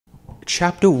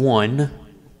Chapter 1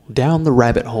 Down the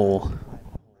Rabbit Hole.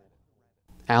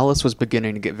 Alice was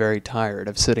beginning to get very tired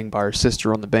of sitting by her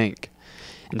sister on the bank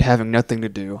and having nothing to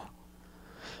do.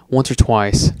 Once or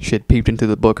twice she had peeped into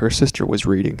the book her sister was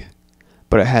reading,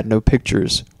 but it had no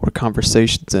pictures or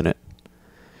conversations in it.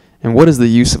 And what is the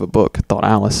use of a book, thought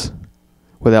Alice,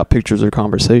 without pictures or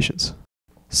conversations?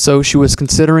 So she was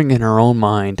considering in her own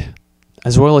mind,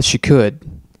 as well as she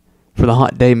could, for the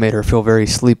hot day made her feel very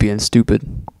sleepy and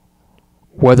stupid,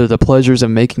 whether the pleasures of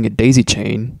making a daisy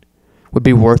chain would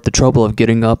be worth the trouble of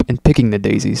getting up and picking the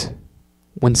daisies,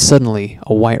 when suddenly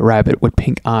a white rabbit with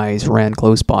pink eyes ran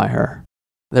close by her.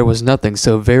 There was nothing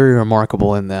so very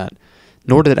remarkable in that,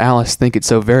 nor did Alice think it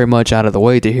so very much out of the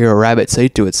way to hear a rabbit say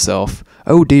to itself,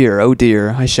 oh dear,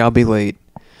 I shall be late."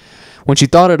 When she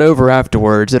thought it over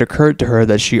afterwards, it occurred to her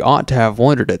that she ought to have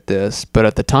wondered at this, but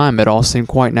at the time it all seemed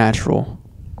quite natural.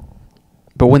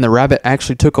 But when the rabbit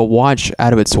actually took a watch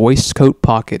out of its waistcoat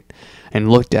pocket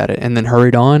and looked at it and then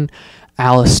hurried on,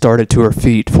 Alice started to her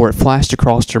feet, for it flashed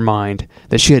across her mind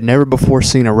that she had never before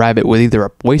seen a rabbit with either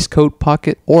a waistcoat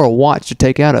pocket or a watch to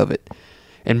take out of it.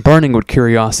 And burning with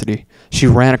curiosity, she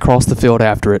ran across the field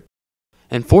after it,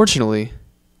 and fortunately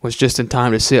was just in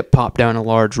time to see it pop down a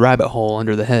large rabbit hole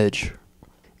under the hedge.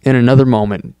 In another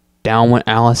moment, down went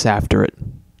Alice after it,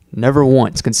 never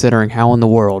once considering how in the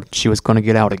world she was going to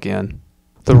get out again.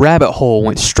 The rabbit hole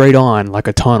went straight on like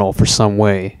a tunnel for some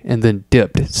way, and then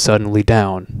dipped suddenly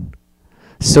down.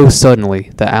 So suddenly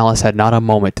that Alice had not a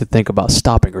moment to think about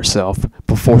stopping herself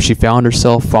before she found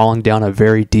herself falling down a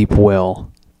very deep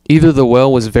well. Either the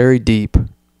well was very deep,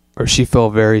 or she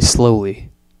fell very slowly,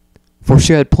 for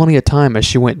she had plenty of time as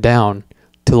she went down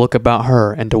to look about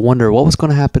her and to wonder what was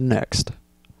going to happen next.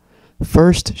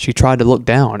 First, she tried to look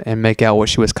down and make out what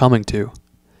she was coming to,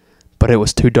 but it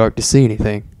was too dark to see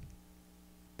anything.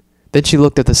 Then she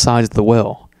looked at the sides of the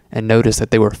well and noticed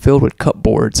that they were filled with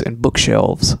cupboards and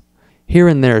bookshelves. Here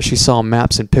and there she saw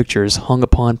maps and pictures hung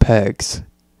upon pegs.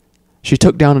 She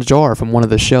took down a jar from one of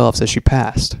the shelves as she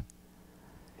passed.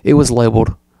 It was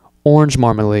labeled orange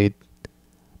marmalade,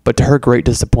 but to her great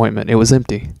disappointment it was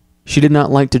empty. She did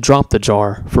not like to drop the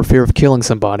jar for fear of killing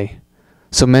somebody,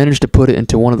 so managed to put it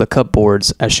into one of the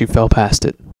cupboards as she fell past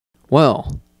it.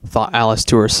 Well, thought Alice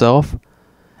to herself,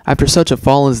 after such a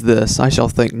fall as this, I shall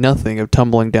think nothing of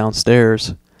tumbling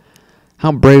downstairs.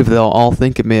 How brave they'll all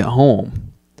think of me at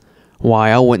home. Why,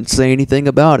 I wouldn't say anything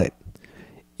about it,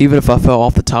 even if I fell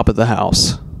off the top of the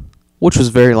house, which was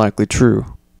very likely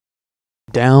true.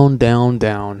 Down, down,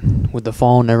 down, would the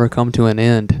fall never come to an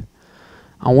end?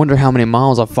 I wonder how many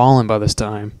miles I've fallen by this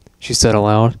time, she said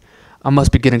aloud. I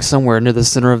must be getting somewhere near the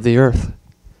center of the earth.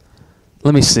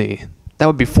 Let me see, that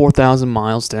would be 4,000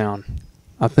 miles down,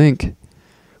 I think.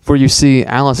 For you see,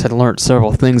 Alice had learnt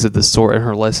several things of this sort in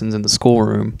her lessons in the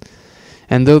schoolroom,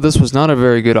 and though this was not a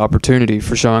very good opportunity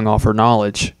for showing off her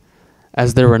knowledge,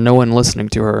 as there were no one listening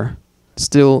to her,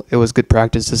 still it was good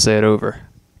practice to say it over.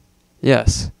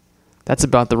 Yes, that's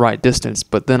about the right distance,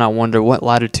 but then I wonder what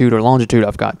latitude or longitude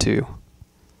I've got to.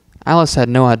 Alice had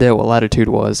no idea what latitude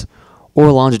was,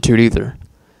 or longitude either,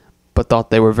 but thought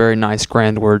they were very nice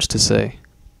grand words to say.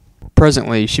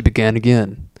 Presently she began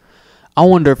again. I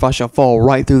wonder if I shall fall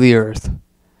right through the earth.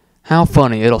 How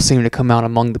funny it'll seem to come out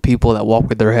among the people that walk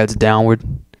with their heads downward.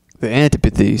 The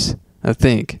antipathies, I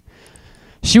think.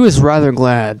 She was rather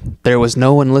glad there was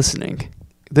no one listening,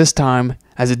 this time,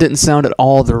 as it didn't sound at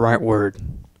all the right word.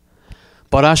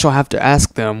 But I shall have to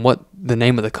ask them what the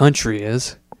name of the country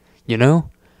is. You know?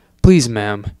 Please,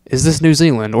 ma'am, is this New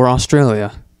Zealand or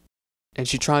Australia? And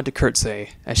she tried to curtsy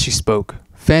as she spoke.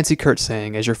 Fancy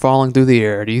curtsying as you're falling through the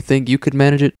air. Do you think you could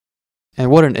manage it? And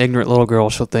what an ignorant little girl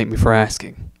she'll think me for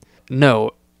asking.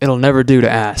 No, it'll never do to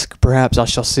ask. Perhaps I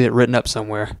shall see it written up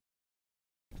somewhere.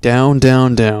 Down,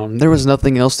 down, down. There was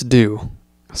nothing else to do.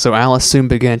 So Alice soon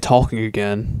began talking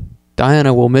again.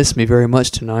 Diana will miss me very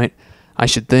much tonight, I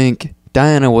should think.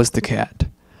 Diana was the cat.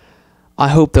 I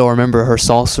hope they'll remember her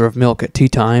saucer of milk at tea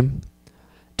time.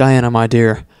 Diana, my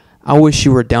dear, I wish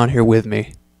you were down here with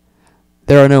me.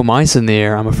 There are no mice in the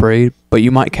air, I'm afraid, but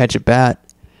you might catch a bat.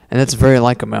 And that's very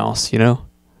like a mouse, you know.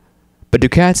 But do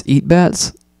cats eat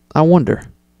bats? I wonder.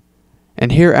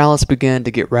 And here Alice began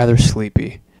to get rather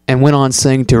sleepy, and went on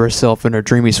saying to herself in her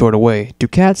dreamy sort of way, do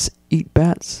cats eat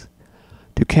bats?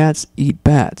 Do cats eat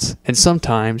bats? And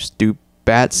sometimes, do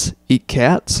bats eat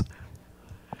cats?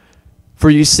 For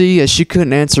you see, as she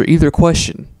couldn't answer either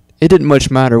question, it didn't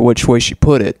much matter which way she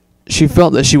put it. She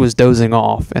felt that she was dozing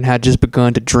off, and had just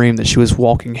begun to dream that she was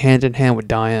walking hand in hand with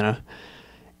Diana,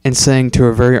 and saying to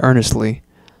her very earnestly,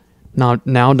 Now,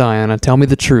 Diana, tell me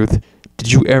the truth.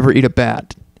 Did you ever eat a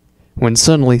bat? When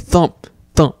suddenly, thump,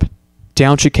 thump,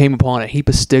 Down she came upon a heap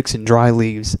of sticks and dry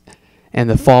leaves, and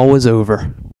the fall was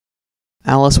over.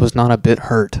 Alice was not a bit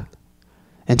hurt,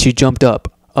 and she jumped up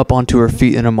onto her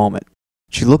feet in a moment.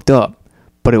 She looked up,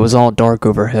 but it was all dark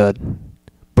overhead.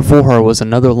 Before her was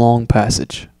another long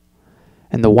passage,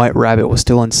 and the white rabbit was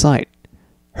still in sight,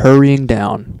 hurrying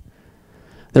down.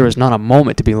 There was not a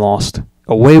moment to be lost.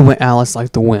 Away went Alice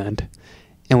like the wind,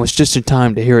 and was just in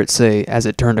time to hear it say, as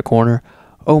it turned a corner,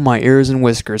 "Oh, my ears and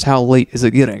whiskers, how late is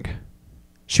it getting?"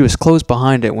 She was close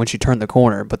behind it when she turned the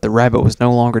corner, but the rabbit was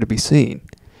no longer to be seen.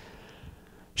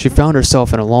 She found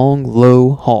herself in a long,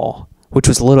 low hall, which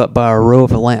was lit up by a row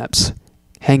of lamps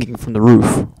hanging from the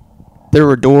roof. There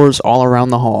were doors all around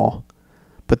the hall,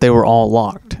 but they were all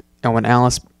locked, and when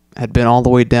Alice had been all the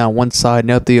way down one side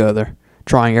and up the other,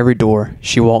 trying every door,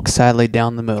 she walked sadly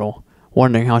down the middle,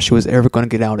 wondering how she was ever going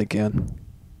to get out again.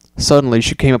 Suddenly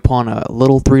she came upon a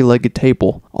little three-legged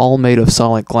table, all made of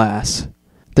solid glass.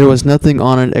 There was nothing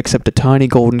on it except a tiny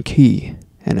golden key,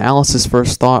 and Alice's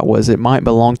first thought was it might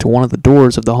belong to one of the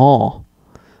doors of the hall.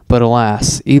 But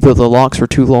alas, either the locks were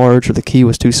too large or the key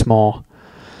was too small,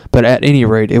 but at any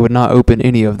rate it would not open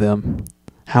any of them.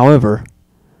 However,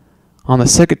 on the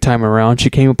second time around she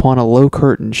came upon a low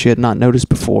curtain she had not noticed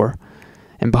before,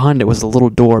 and behind it was a little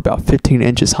door about 15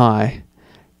 inches high.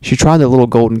 She tried the little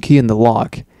golden key in the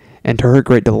lock, and to her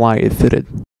great delight it fitted.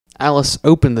 Alice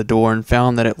opened the door and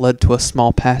found that it led to a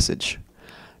small passage,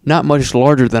 not much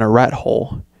larger than a rat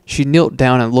hole. She knelt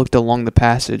down and looked along the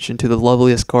passage into the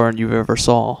loveliest garden you ever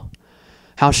saw.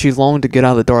 How she longed to get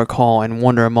out of the dark hall and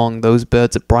wander among those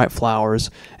beds of bright flowers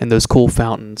and those cool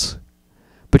fountains.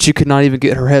 But she could not even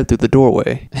get her head through the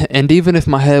doorway. And even if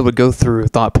my head would go through,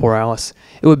 thought poor Alice,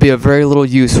 it would be of very little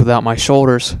use without my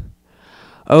shoulders.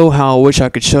 Oh, how I wish I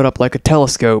could shut up like a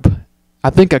telescope. I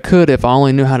think I could if I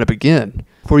only knew how to begin.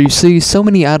 For you see, so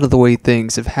many out-of-the-way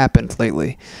things have happened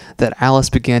lately that Alice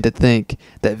began to think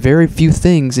that very few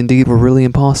things indeed were really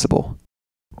impossible.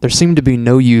 There seemed to be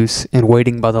no use in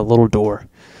waiting by the little door,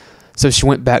 so she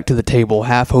went back to the table,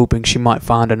 half hoping she might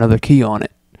find another key on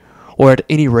it, or at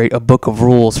any rate a book of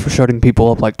rules for shutting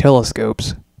people up like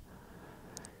telescopes.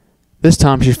 This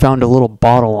time she found a little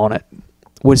bottle on it,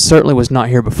 which certainly was not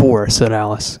here before, said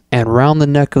Alice, and round the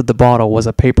neck of the bottle was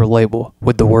a paper label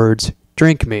with the words,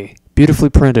 "Drink me," beautifully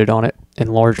printed on it in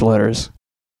large letters.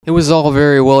 It was all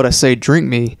very well to say "drink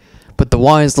me," but the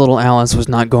wise little Alice was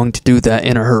not going to do that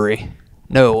in a hurry.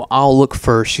 "No, I'll look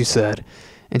first," she said,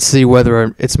 "and see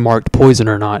whether it's marked poison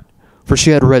or not," for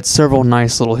she had read several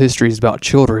nice little histories about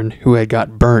children who had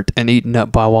got burnt and eaten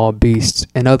up by wild beasts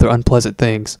and other unpleasant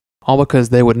things, all because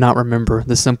they would not remember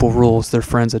the simple rules their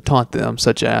friends had taught them,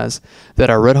 such as that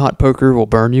a red-hot poker will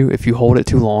burn you if you hold it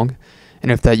too long,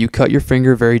 and if that you cut your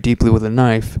finger very deeply with a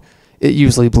knife, it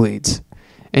usually bleeds.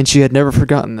 And she had never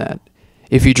forgotten that.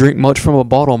 If you drink much from a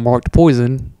bottle marked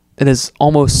poison, it is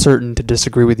almost certain to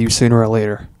disagree with you sooner or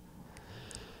later.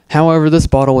 However, this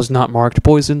bottle was not marked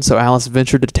poison, so Alice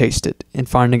ventured to taste it, and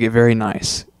finding it very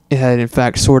nice. It had in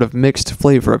fact sort of mixed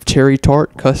flavor of cherry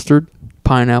tart, custard,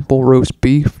 pineapple, roast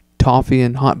beef, toffee,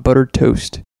 and hot buttered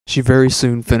toast. She very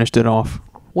soon finished it off.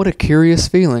 "What a curious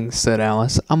feeling," said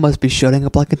Alice. "I must be shutting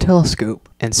up like a telescope."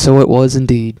 And so it was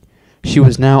indeed. She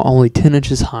was now only 10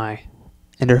 inches high,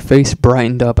 and her face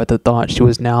brightened up at the thought she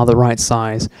was now the right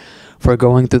size for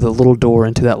going through the little door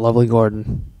into that lovely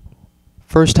garden.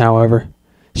 First, however,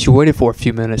 she waited for a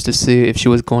few minutes to see if she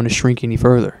was going to shrink any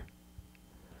further.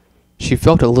 She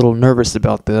felt a little nervous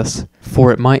about this,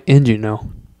 for it might end, you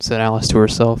know, said Alice to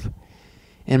herself.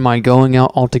 "In my going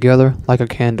out altogether like a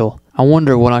candle, I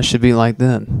wonder what I should be like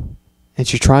then." And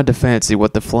she tried to fancy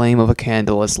what the flame of a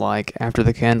candle is like after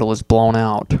the candle is blown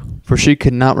out, for she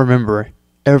could not remember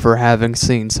ever having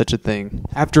seen such a thing.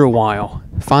 After a while,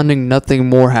 finding nothing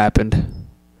more happened,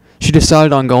 she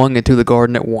decided on going into the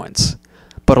garden at once.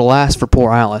 But alas for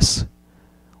poor Alice.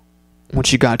 When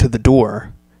she got to the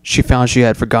door, she found she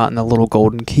had forgotten the little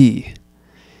golden key.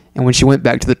 And when she went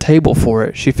back to the table for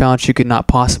it, she found she could not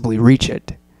possibly reach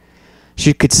it.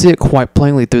 She could see it quite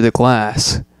plainly through the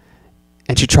glass,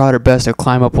 and she tried her best to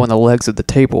climb up one of the legs of the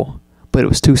table, but it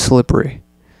was too slippery.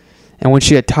 And when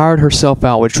she had tired herself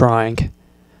out with trying,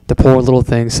 the poor little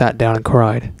thing sat down and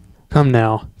cried. "Come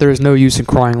now, there is no use in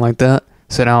crying like that,"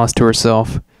 said Alice to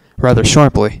herself, rather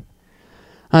sharply.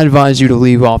 "I advise you to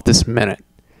leave off this minute."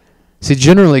 She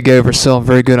generally gave herself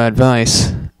very good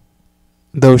advice,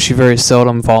 though she very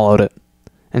seldom followed it,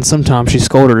 and sometimes she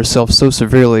scolded herself so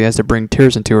severely as to bring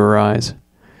tears into her eyes.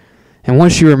 And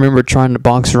once she remembered trying to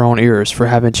box her own ears for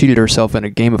having cheated herself in a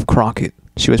game of croquet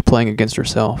she was playing against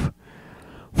herself.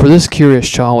 For this curious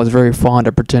child was very fond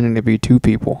of pretending to be two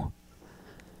people.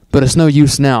 But it's no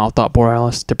use now, thought poor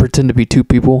Alice, to pretend to be two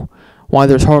people. Why,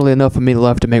 there's hardly enough of me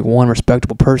left to make one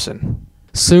respectable person.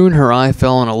 Soon her eye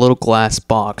fell on a little glass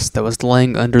box that was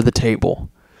laying under the table.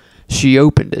 She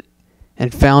opened it,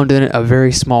 and found in it a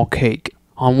very small cake,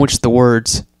 on which the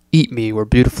words, "Eat me," were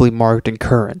beautifully marked in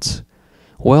currants.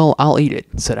 "Well, I'll eat it,"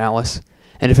 said Alice,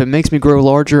 "and if it makes me grow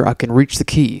larger, I can reach the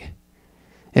key.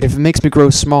 And if it makes me grow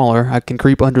smaller, I can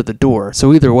creep under the door,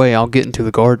 so either way I'll get into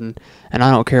the garden, and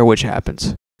I don't care which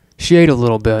happens." She ate a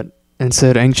little bit, and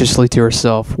said anxiously to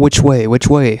herself, "Which way, which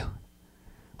way?"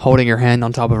 holding her hand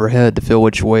on top of her head to feel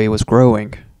which way was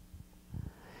growing.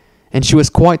 And she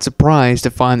was quite surprised to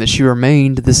find that she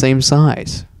remained the same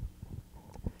size.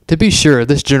 To be sure,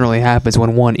 this generally happens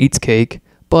when one eats cake,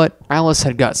 but Alice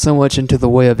had got so much into the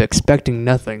way of expecting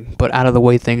nothing but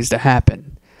out-of-the-way things to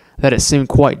happen, that it seemed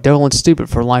quite dull and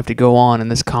stupid for life to go on in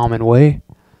this common way.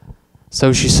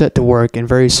 So she set to work and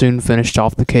very soon finished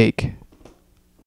off the cake.